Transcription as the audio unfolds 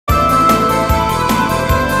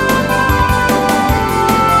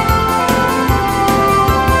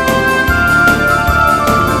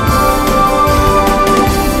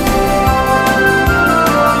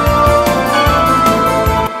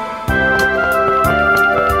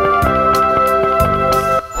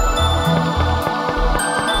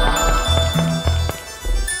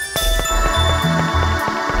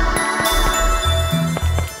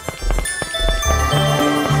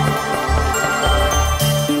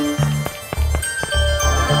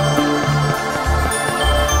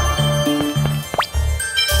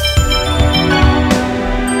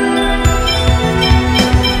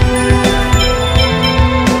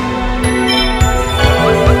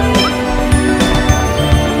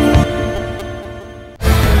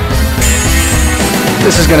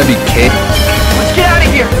This is gonna be cake. Let's get out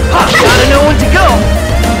of here! Gotta know when to go!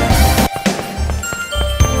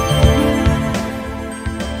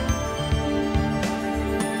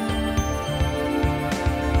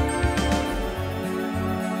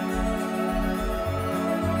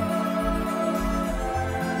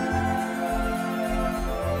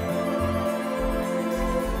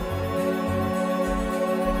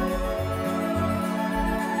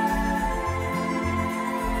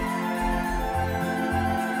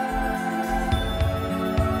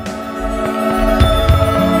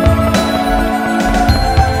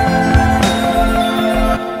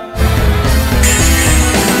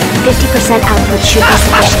 Output should be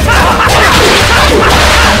sufficient.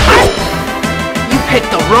 You picked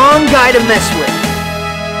the wrong guy to mess with.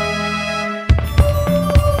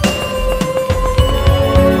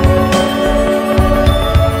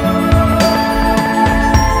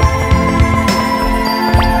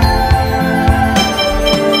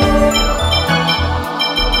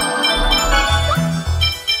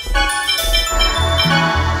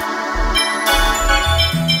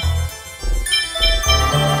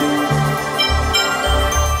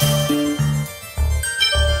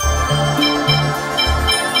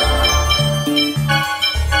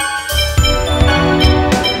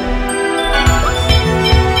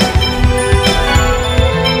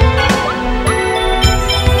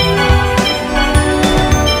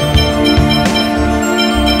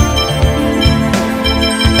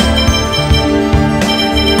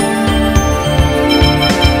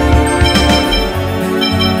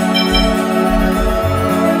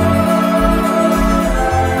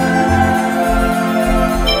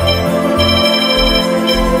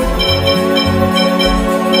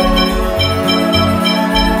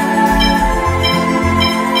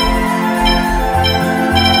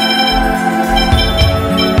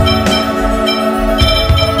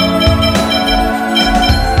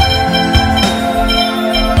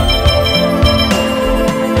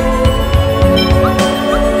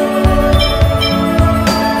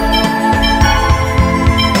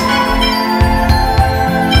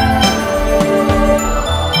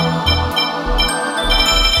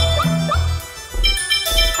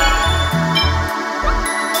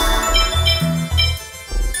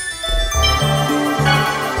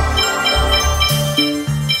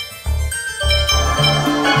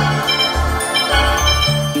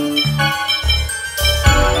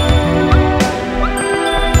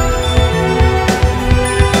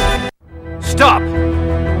 Stop!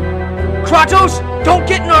 Kratos, don't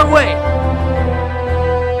get in our way!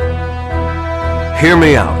 Hear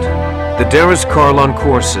me out. The Darius-Karlon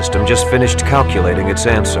core system just finished calculating its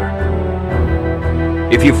answer.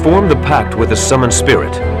 If you form the pact with the summoned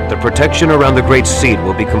spirit, the protection around the Great Seed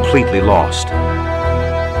will be completely lost.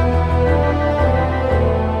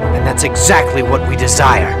 And that's exactly what we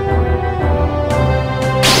desire.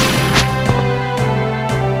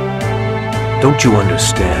 Don't you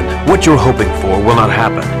understand? What you're hoping for will not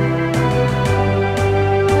happen.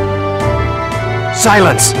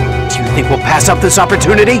 Silence! Do you think we'll pass up this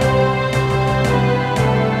opportunity?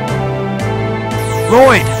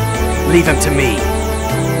 Lloyd! Leave him to me.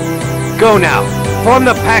 Go now. Form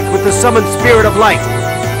the pact with the summoned spirit of light.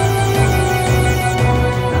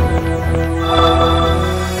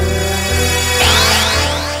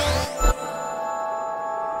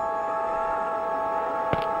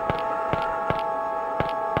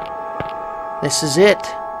 This is it.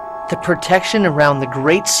 The protection around the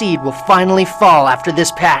Great Seed will finally fall after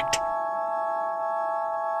this pact.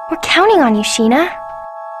 We're counting on you, Sheena.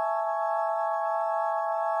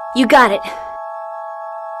 You got it.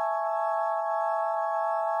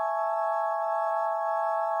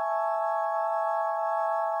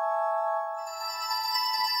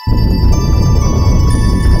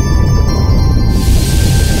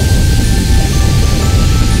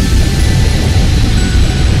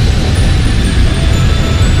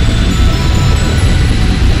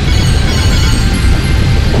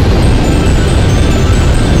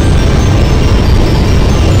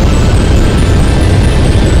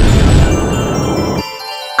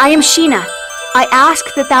 I am Sheena. I ask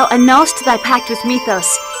that thou annulst thy pact with Mythos,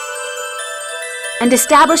 and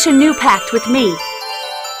establish a new pact with me.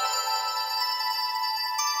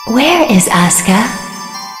 Where is Aska?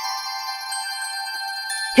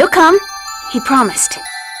 He'll come. He promised.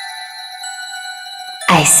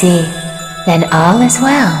 I see. Then all is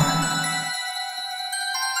well.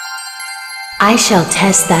 I shall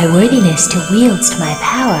test thy worthiness to wield my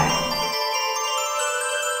power.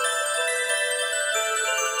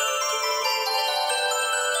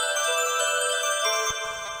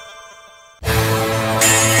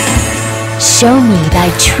 Show me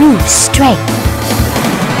thy true strength.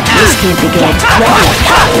 This can't be good.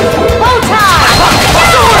 Hold time!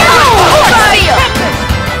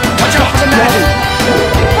 Watch out for the magic!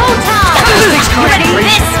 Hold time! Ready?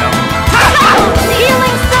 This!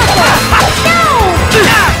 Healing circle! No!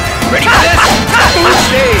 Ready for this?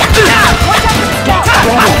 Stay! Watch out for the step!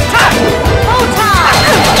 Hold time!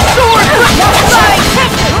 Sword! Side!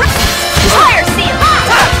 Fire seal!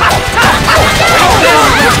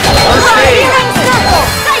 Healing circle!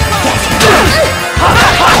 Sword!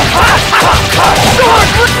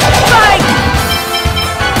 Side!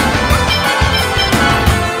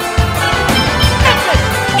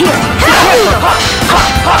 Here!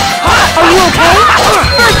 Are you okay? First aid!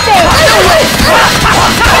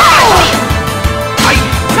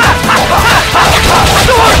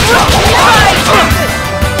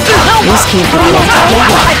 This can't be good.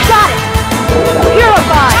 I got it!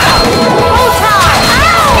 Purify! Hold time!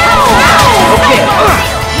 Okay!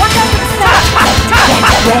 Watch out for the step!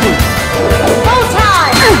 Ready. Hold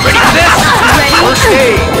time! Ready for this? Ready? First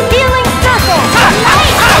aid! Healing circle!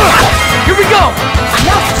 Here we go!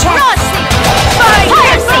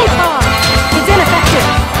 Fire seal! It's ineffective!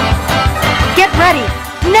 Get ready!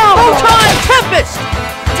 Now! Hold time! Tempest!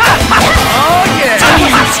 Oh yeah! I'm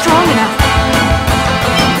not strong enough!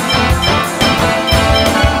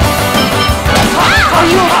 Are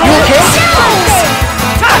you okay?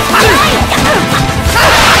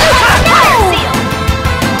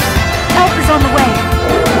 Help is on the way!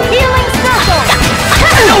 Healing circle!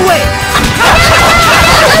 No way!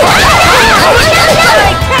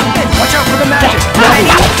 Watch out for the magic!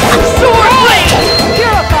 Sword blade!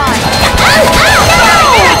 Purify!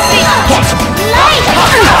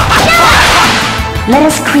 Let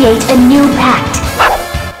us create a new pact.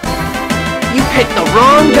 You picked the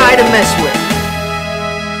wrong guy to mess with.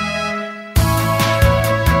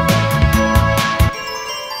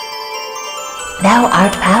 Thou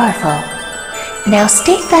art powerful. Now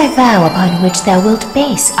state thy vow upon which thou wilt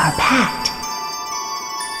base our pact.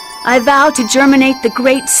 I vow to germinate the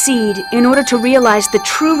great seed in order to realize the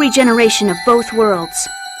true regeneration of both worlds.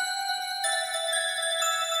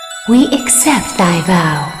 We accept thy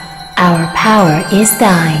vow. Our power is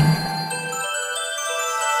thine.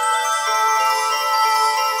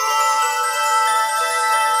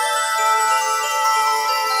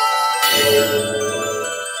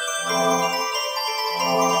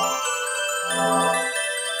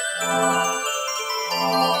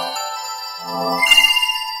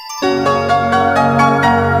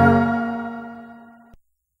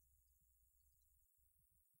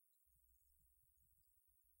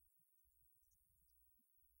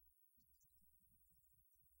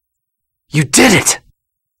 You did it!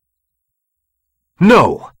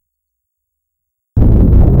 No!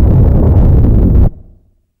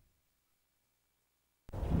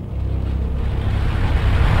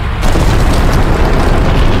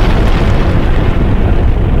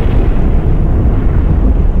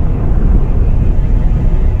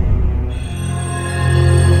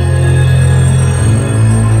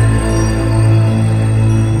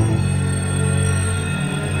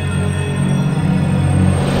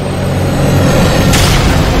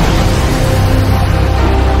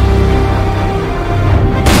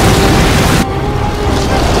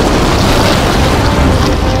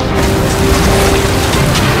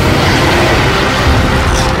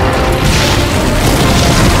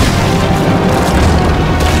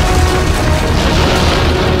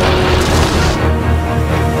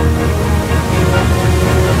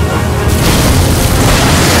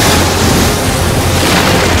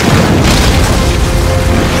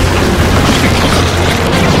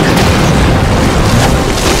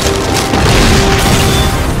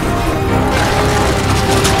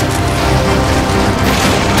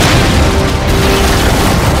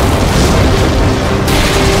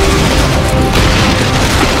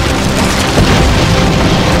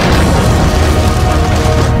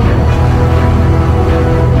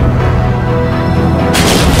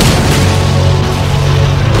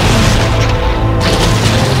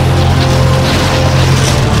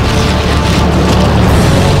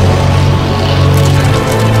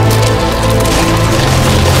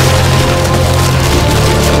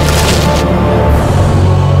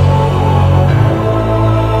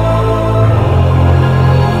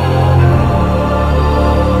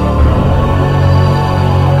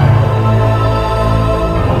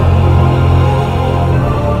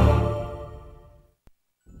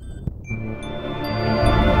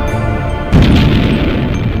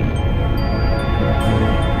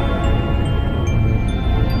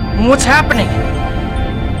 What's happening?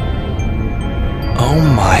 Oh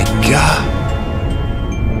my god.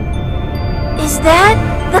 Is that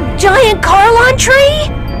the giant Carlon tree?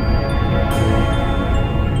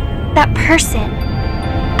 that person.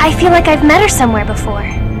 I feel like I've met her somewhere before.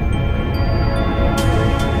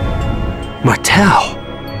 Martel!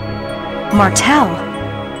 Martel?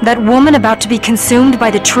 That woman about to be consumed by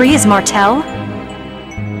the tree is Martel?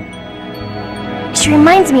 She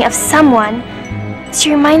reminds me of someone. She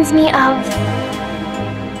reminds me of...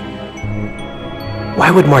 Why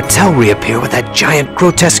would Martel reappear with that giant,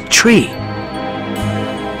 grotesque tree?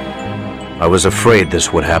 I was afraid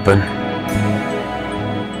this would happen.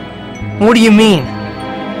 What do you mean?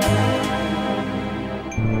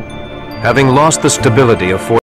 Having lost the stability of